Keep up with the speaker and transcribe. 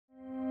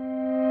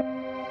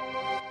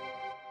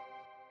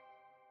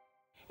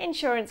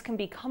Insurance can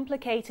be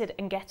complicated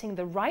and getting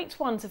the right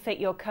one to fit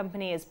your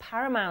company is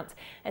paramount,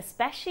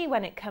 especially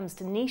when it comes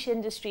to niche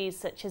industries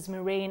such as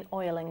marine,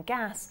 oil and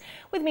gas.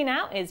 With me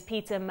now is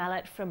Peter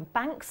Mellet from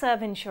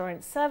BankServe's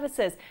Insurance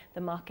Services,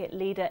 the market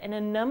leader in a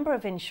number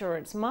of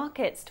insurance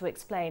markets, to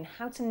explain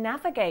how to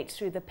navigate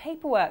through the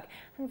paperwork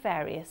and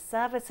various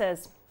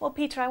services. Well,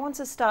 Peter, I want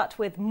to start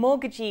with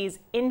Mortgagee's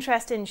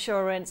interest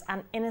insurance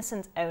and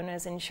innocent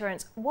owners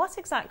insurance. What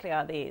exactly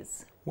are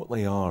these? What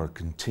they are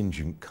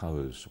contingent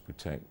covers to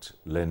protect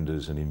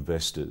lenders and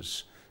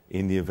investors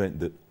in the event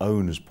that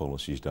owners'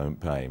 policies don't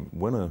pay.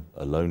 When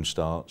a loan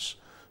starts,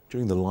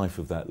 during the life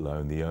of that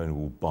loan, the owner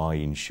will buy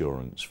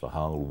insurance for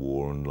hull,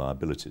 war and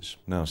liabilities.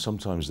 Now,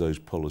 sometimes those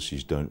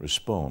policies don't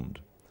respond,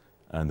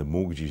 and the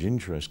mortgagee's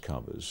interest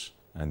covers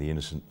and the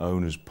innocent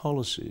owner's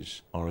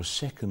policies are a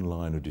second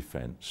line of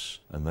defence,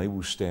 and they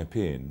will step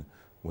in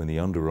when the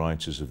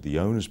underwriters of the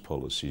owner's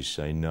policies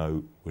say,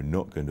 no, we're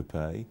not going to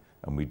pay,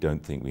 and we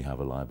don't think we have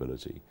a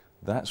liability.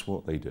 That's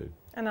what they do.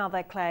 And are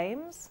there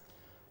claims?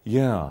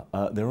 Yeah,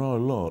 there are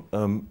a lot.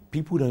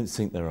 People don't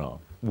think there are.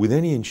 With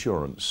any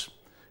insurance,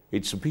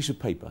 it's a piece of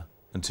paper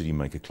until you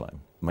make a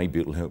claim. Maybe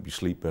it'll help you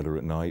sleep better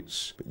at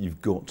nights, but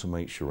you've got to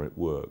make sure it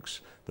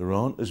works. There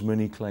aren't as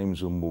many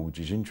claims on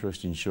mortgages,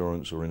 interest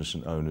insurance or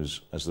innocent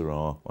owners as there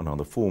are on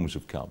other forms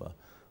of cover.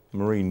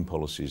 Marine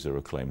policies, there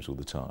are claims all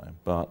the time.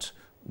 But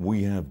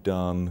we have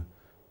done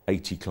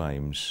 80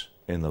 claims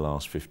in the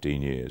last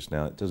 15 years.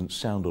 Now, it doesn't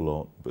sound a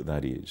lot, but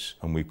that is.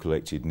 And we've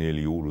collected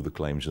nearly all of the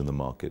claims in the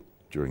market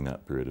during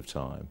that period of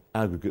time.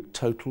 Aggregate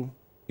total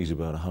is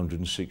about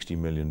 $160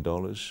 million.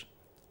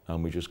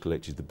 And we just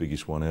collected the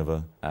biggest one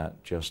ever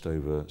at just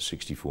over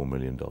 $64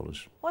 million.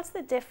 What's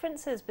the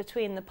differences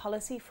between the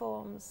policy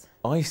forms?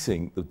 I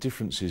think the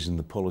differences in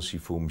the policy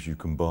forms you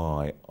can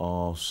buy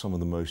are some of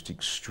the most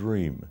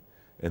extreme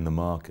in the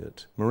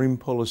market. Marine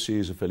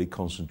policies are fairly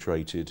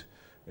concentrated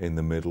in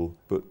the middle,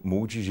 but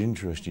mortgage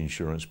interest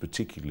insurance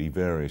particularly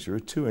varies. There are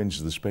two ends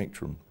of the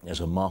spectrum. There's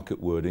a market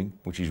wording,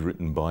 which is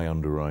written by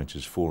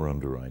underwriters for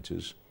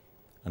underwriters.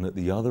 And at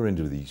the other end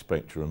of the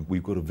spectrum,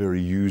 we've got a very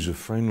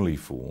user-friendly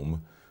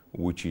form,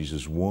 which is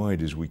as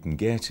wide as we can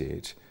get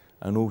it,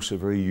 and also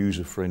very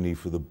user-friendly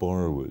for the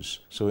borrowers.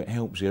 So it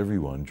helps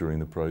everyone during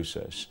the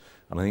process.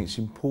 And I think it's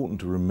important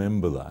to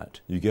remember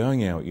that. You're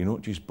going out, you're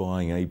not just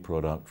buying a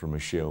product from a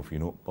shelf, you're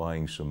not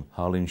buying some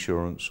hull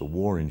insurance or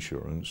war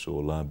insurance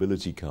or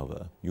liability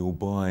cover. You're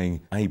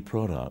buying a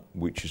product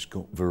which has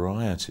got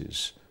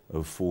varieties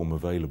of form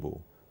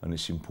available, and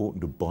it's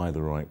important to buy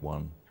the right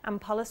one. And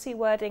policy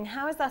wording,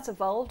 how has that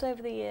evolved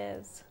over the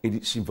years?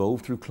 It's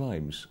evolved through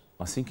claims.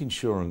 I think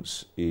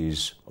insurance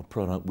is a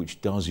product which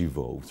does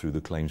evolve through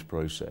the claims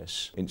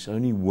process. It's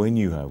only when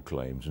you have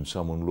claims and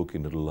someone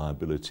looking at a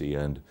liability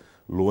and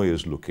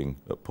lawyers looking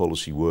at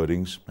policy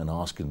wordings and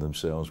asking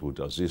themselves, well,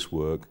 does this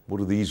work? What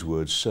do these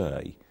words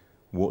say?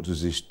 What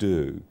does this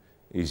do?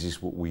 Is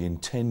this what we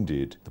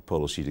intended the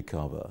policy to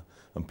cover?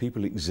 And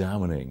people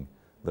examining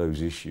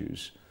those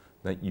issues,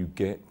 that you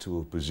get to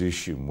a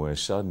position where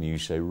suddenly you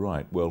say,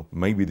 right, well,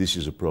 maybe this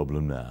is a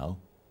problem now,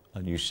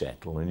 and you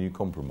settle and you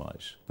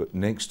compromise. But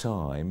next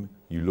time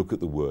you look at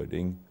the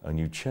wording and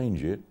you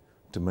change it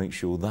to make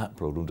sure that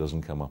problem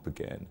doesn't come up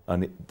again.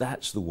 And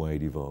that's the way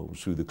it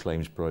evolves through the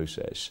claims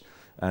process.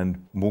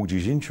 And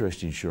mortgage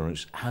interest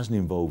insurance hasn't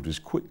evolved as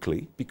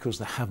quickly because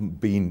there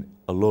haven't been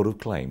a lot of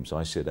claims.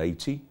 I said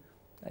 80.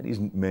 That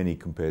isn't many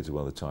compared to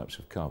other types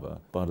of cover.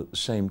 But at the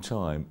same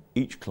time,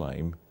 each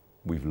claim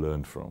we've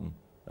learned from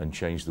and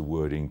changed the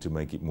wording to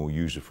make it more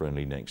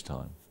user-friendly next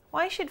time.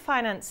 Why should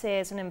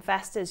financiers and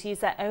investors use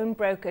their own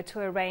broker to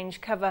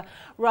arrange cover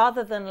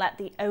rather than let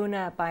the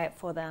owner buy it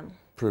for them?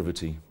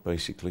 Privity,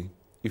 basically.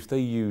 If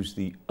they use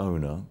the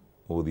owner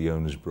or the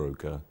owner's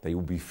broker, they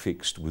will be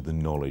fixed with the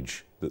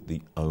knowledge that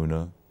the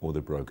owner or the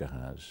broker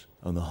has.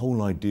 And the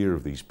whole idea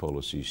of these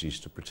policies is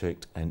to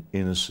protect an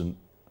innocent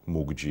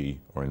mortgagee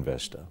or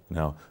investor.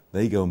 Now,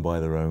 they go and buy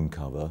their own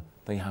cover.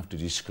 They have to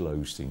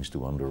disclose things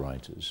to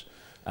underwriters.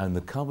 And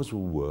the covers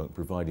will work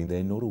providing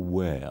they're not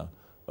aware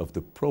of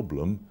the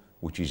problem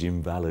which is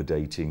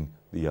invalidating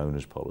the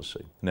owner's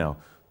policy. Now,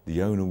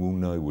 the owner will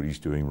know what he's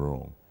doing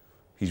wrong.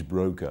 His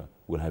broker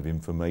will have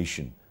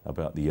information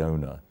about the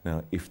owner.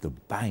 Now, if the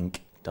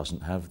bank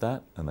doesn't have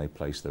that and they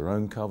place their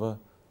own cover,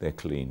 they're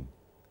clean.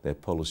 Their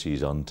policy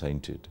is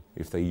untainted.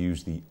 If they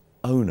use the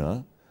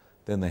owner,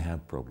 then they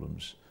have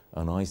problems.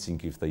 And I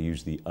think if they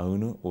use the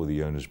owner or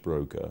the owner's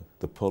broker,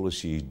 the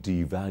policy is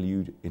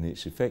devalued in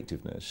its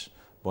effectiveness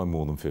by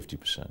more than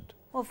 50%.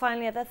 Well,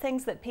 finally, are there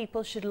things that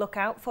people should look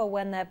out for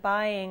when they're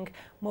buying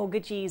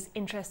mortgagees,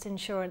 interest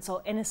insurance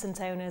or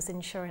innocent owners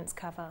insurance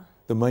cover?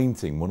 The main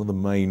thing, one of the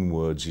main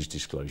words is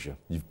disclosure.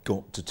 You've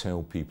got to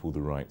tell people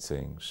the right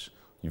things.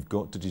 You've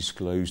got to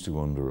disclose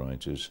to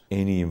underwriters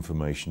any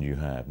information you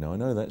have. Now, I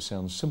know that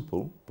sounds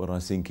simple, but I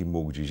think in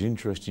mortgages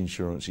interest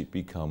insurance it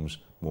becomes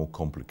more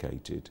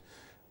complicated.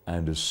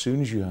 And as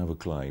soon as you have a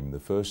claim, the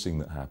first thing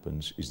that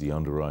happens is the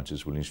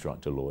underwriters will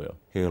instruct a lawyer.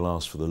 He'll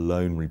ask for the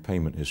loan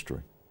repayment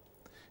history.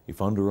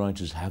 If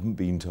underwriters haven't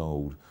been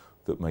told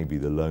that maybe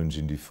the loan's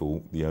in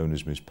default, the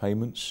owner's missed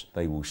payments,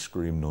 they will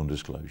scream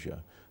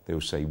non-disclosure. They'll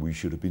say, we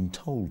should have been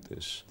told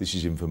this. This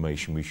is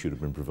information we should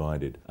have been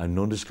provided. And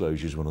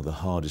non-disclosure is one of the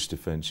hardest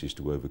defences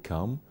to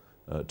overcome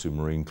to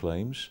marine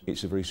claims.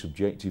 It's a very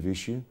subjective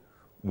issue.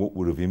 What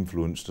would have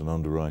influenced an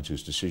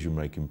underwriter's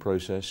decision-making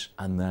process,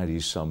 and that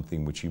is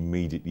something which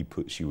immediately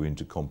puts you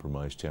into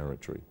compromised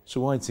territory.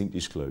 So I think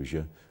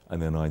disclosure,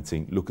 and then I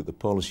think look at the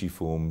policy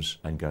forms,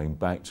 and going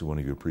back to one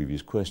of your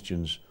previous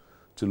questions,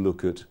 to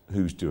look at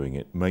who's doing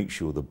it. Make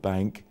sure the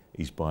bank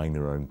is buying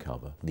their own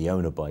cover. The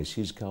owner buys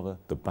his cover,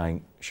 the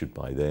bank should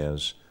buy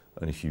theirs,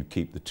 and if you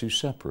keep the two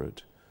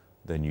separate,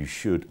 then you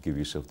should give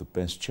yourself the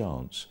best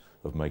chance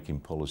of making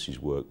policies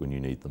work when you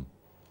need them.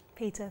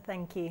 Peter,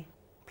 thank you.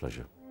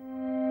 Pleasure.